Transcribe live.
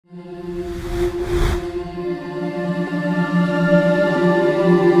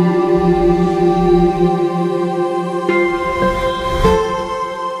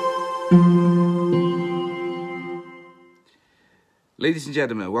Ladies and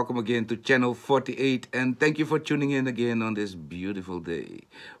gentlemen, welcome again to channel 48 and thank you for tuning in again on this beautiful day.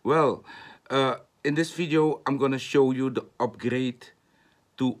 Well, in this video, I'm going to show you the upgrade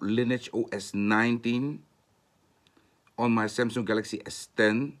to LineageOS 19 on my Samsung Galaxy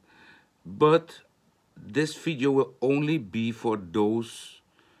S10. But this video will only be for those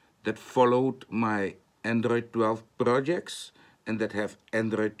that followed my Android 12 projects and that have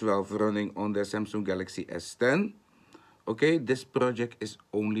Android 12 running on their Samsung Galaxy S10. Okay, this project is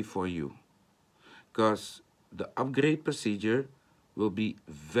only for you because the upgrade procedure will be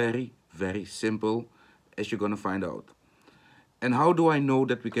very, very simple, as you're going to find out. And how do I know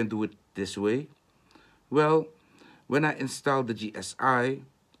that we can do it this way? Well, when I installed the GSI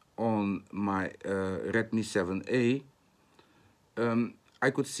on my Redmi 7A, I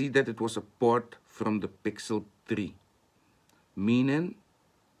could see that it was a port from the Pixel 3, meaning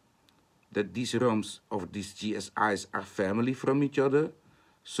that these ROMs of these GSIs are family from each other,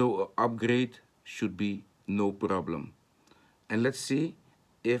 so an upgrade should be no problem. And let's see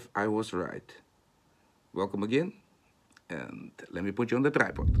if I was right. Welcome again, and let me put you on the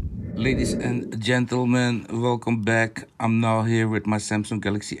tripod. Ladies and gentlemen, welcome back. I'm now here with my Samsung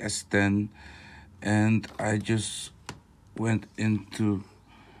Galaxy S10, and I just went into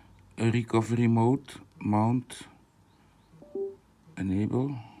a recovery mode, mount,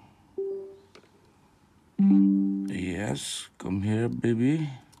 enable. Yes, come here, baby.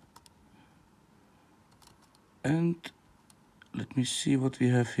 And let me see what we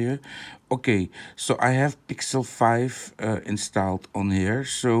have here. Okay, so I have Pixel 5 installed on here.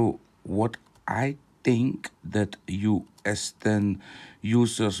 So what I think that you S10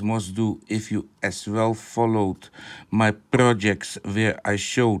 users must do, if you as well followed my projects where I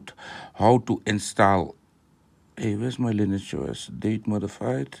showed how to install. Hey, where's my LineageOS? Date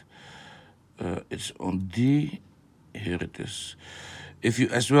modified. It's on D. Here it is. If you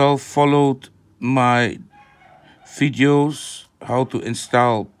as well followed my videos how to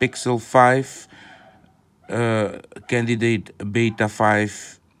install Pixel 5 candidate Beta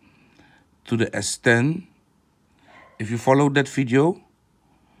 5 to the S10, if you followed that video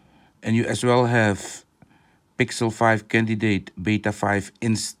and you as well have Pixel 5 candidate Beta 5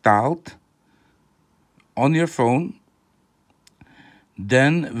 installed on your phone,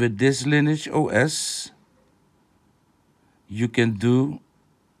 then with this LineageOS, you can do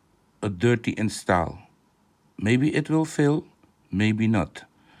a dirty install. Maybe it will fail, maybe not.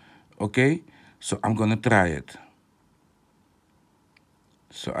 Okay, so I'm gonna try it.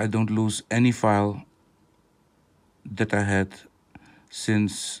 So I don't lose any file that I had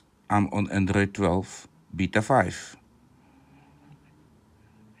since I'm on Android 12 Beta 5.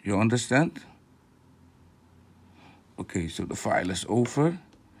 You understand? Okay, so the file is over,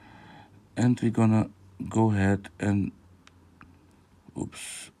 and we're gonna go ahead and,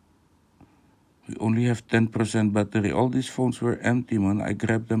 oops, we only have 10% battery. All these phones were empty, man. I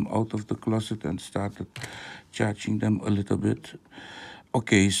grabbed them out of the closet and started charging them a little bit.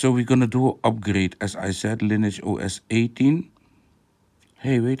 Okay, so we're gonna do an upgrade, as I said, LineageOS 18.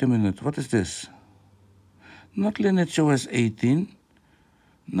 Hey, wait a minute, what is this? Not LineageOS 18,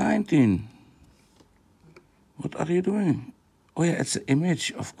 19. What are you doing? Oh yeah, it's an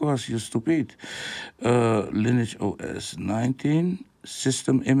image, of course, you stupid. LineageOS 19,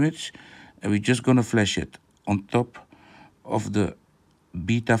 system image, and we're just gonna flash it on top of the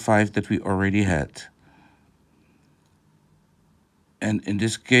Beta 5 that we already had. And in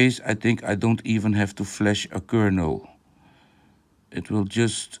this case, I think I don't even have to flash a kernel. It will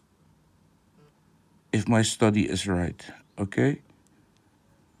just, if my study is right, okay?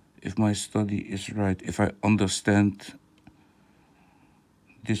 If my study is right, if I understand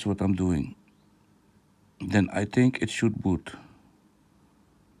this what I'm doing, then I think it should boot.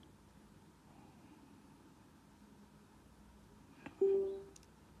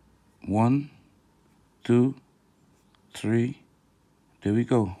 One, two, three, there we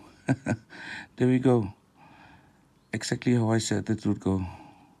go. There we go. Exactly how I said it would go.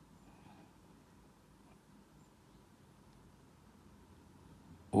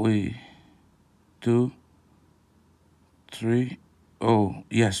 Oi, 2, 3. Oh,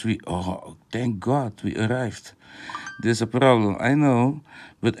 yes, oh, thank God we arrived. There's a problem, I know,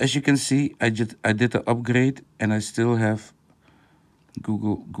 but as you can see, I did the upgrade and I still have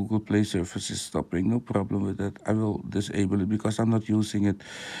Google Play services stopping. No problem with that. I will disable it because I'm not using it.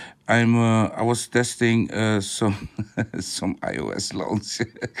 I was testing some some iOS launch.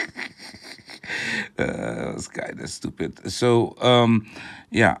 It was kind of stupid. So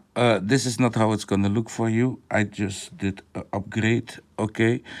yeah, this is not how it's gonna look for you. I just did an upgrade.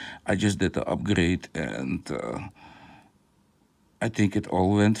 Okay, I just did the upgrade, and I think it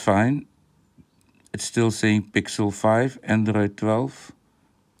all went fine. It's still saying Pixel 5, Android 12.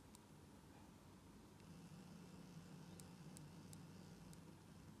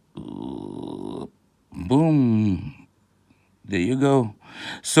 Boom. There you go.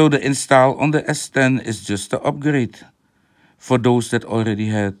 So the install on the S10 is just the upgrade for those that already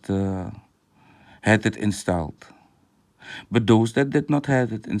had it installed. But those that did not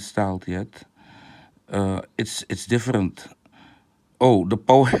have it installed yet, it's different. Oh, the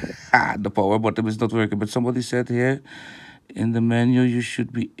power the power button is not working. But somebody said here in the menu you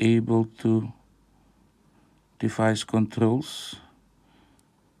should be able to device controls.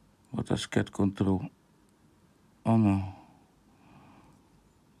 What does cat control? Oh no.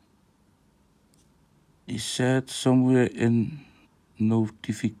 He said somewhere in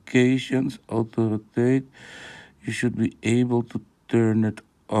notifications, auto rotate, you should be able to turn it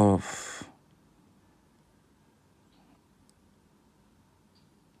off.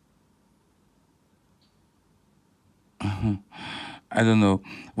 I don't know.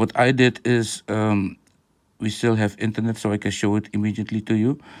 What I did is we still have internet, so I can show it immediately to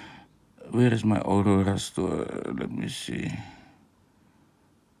you. Where is my Aurora store? Let me see.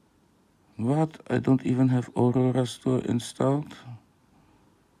 What? I don't even have Aurora store installed?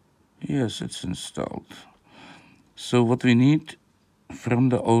 Yes, it's installed. So what we need from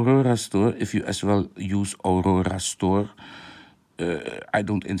the Aurora store, if you as well use Aurora store, I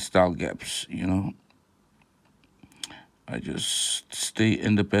don't install Gapps, you know. I just stay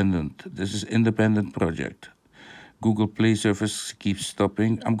independent. This is independent project. Google Play service keeps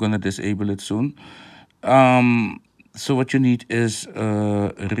stopping. I'm gonna disable it soon. So what you need is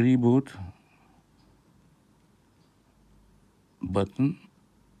a reboot button.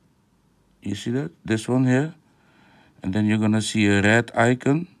 You see that? This one here. And then you're gonna see a red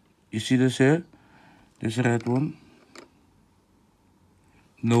icon. You see this here? This red one.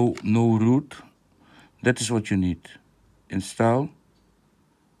 No root. That is what you need. Install.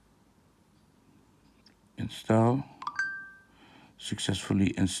 Install.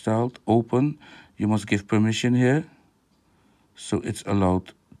 Successfully installed. Open. You must give permission here, so it's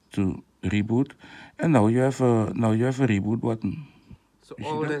allowed to reboot. And now you have a reboot button. So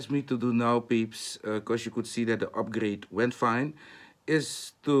all that's me to do now, peeps, because you could see that the upgrade went fine,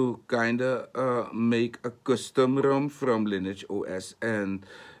 is to kinda make a custom ROM from LineageOS and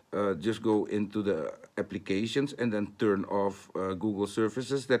just go into the applications and then turn off Google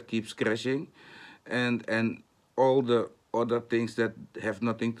services that keeps crashing, and all the other things that have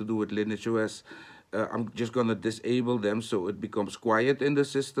nothing to do with LineageOS. I'm just gonna disable them so it becomes quiet in the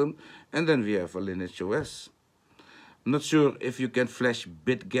system, and then we have a LineageOS. I'm not sure if you can flash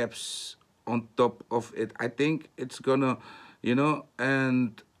bit gaps on top of it. I think it's gonna, you know,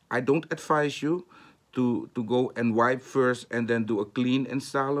 and I don't advise you to go and wipe first and then do a clean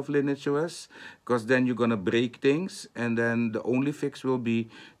install of LineageOS, because then you're gonna break things, and then the only fix will be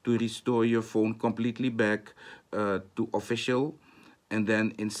to restore your phone completely back to official, and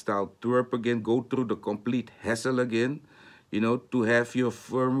then install twerp again, go through the complete hassle again, you know, to have your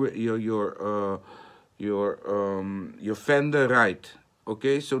firmware, your fender right.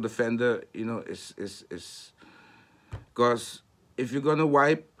 Okay, so the fender, you know, is because if you're gonna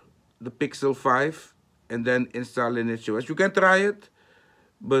wipe the Pixel 5 and then install LineageOS, you can try it,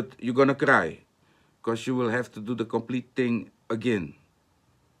 but you're gonna cry because you will have to do the complete thing again,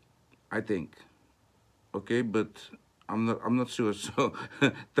 I think. Okay, but I'm not sure. So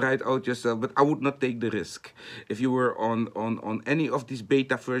try it out yourself. But I would not take the risk. If you were on any of these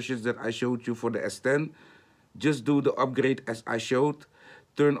beta versions that I showed you for the S10, just do the upgrade as I showed.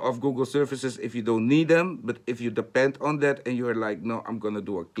 Turn off Google services if you don't need them. But if you depend on that and you're like, no, I'm gonna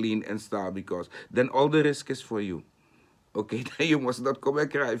do a clean install, because then all the risk is for you. Okay, then you must not come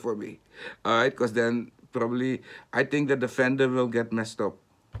and cry for me. All right, because then probably I think that the fender will get messed up.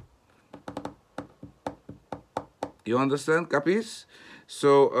 You understand, Capis?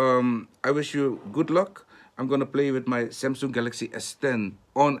 So I wish you good luck. I'm gonna play with my Samsung Galaxy S10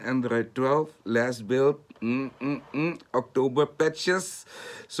 on Android 12, last build, October patches.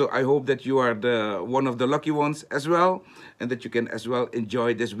 So I hope that you are the one of the lucky ones as well, and that you can as well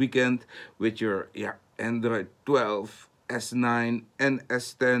enjoy this weekend with your Android 12, S9, and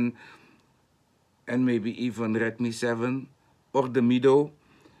S10, and maybe even Redmi 7 or the Mido.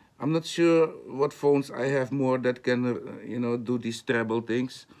 I'm not sure what phones I have more that can, you know, do these treble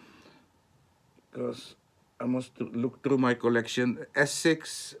things. Because I must look through my collection.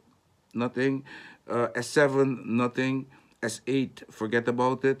 S6, nothing. S7, nothing. S8, forget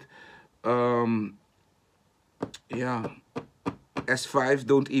about it. Yeah. S5,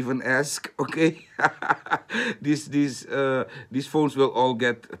 don't even ask, okay? These phones will all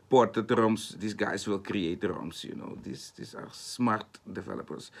get ported ROMs. These guys will create ROMs, you know. These are smart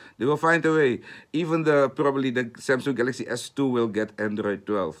developers. They will find a way. Even probably the Samsung Galaxy S2 will get Android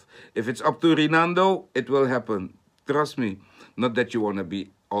 12. If it's up to Rinaldo, it will happen. Trust me. Not that you want to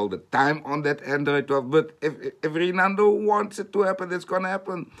be all the time on that Android 12, but if Rinaldo wants it to happen, it's gonna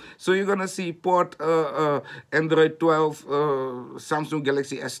happen. So you're gonna see port Android 12 Samsung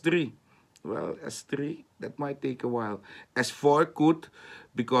Galaxy S3. Well, S3, that might take a while. S4 could,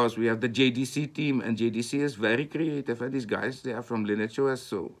 because we have the JDC team, and JDC is very creative. And these guys, they are from LineageOS,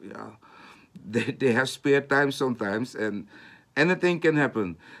 so yeah, they have spare time sometimes, and anything can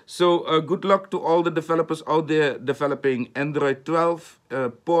happen. So good luck to all the developers out there developing Android 12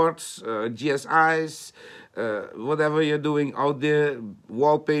 ports, GSIs, whatever you're doing out there,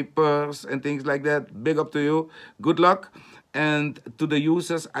 wallpapers and things like that. Big up to you. Good luck. And to the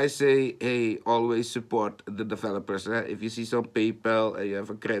users, I say, hey, always support the developers. If you see some PayPal and you have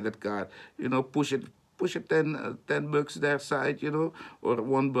a credit card, you know, push it 10 bucks their side, you know, or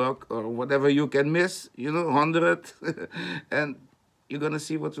 $1 or whatever you can miss, you know, 100. And you're gonna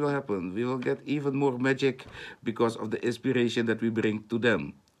see what will happen. We will get even more magic because of the inspiration that we bring to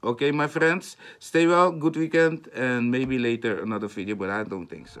them. Okay, my friends, stay well, good weekend, and maybe later another video, but I don't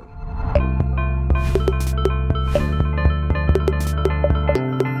think so.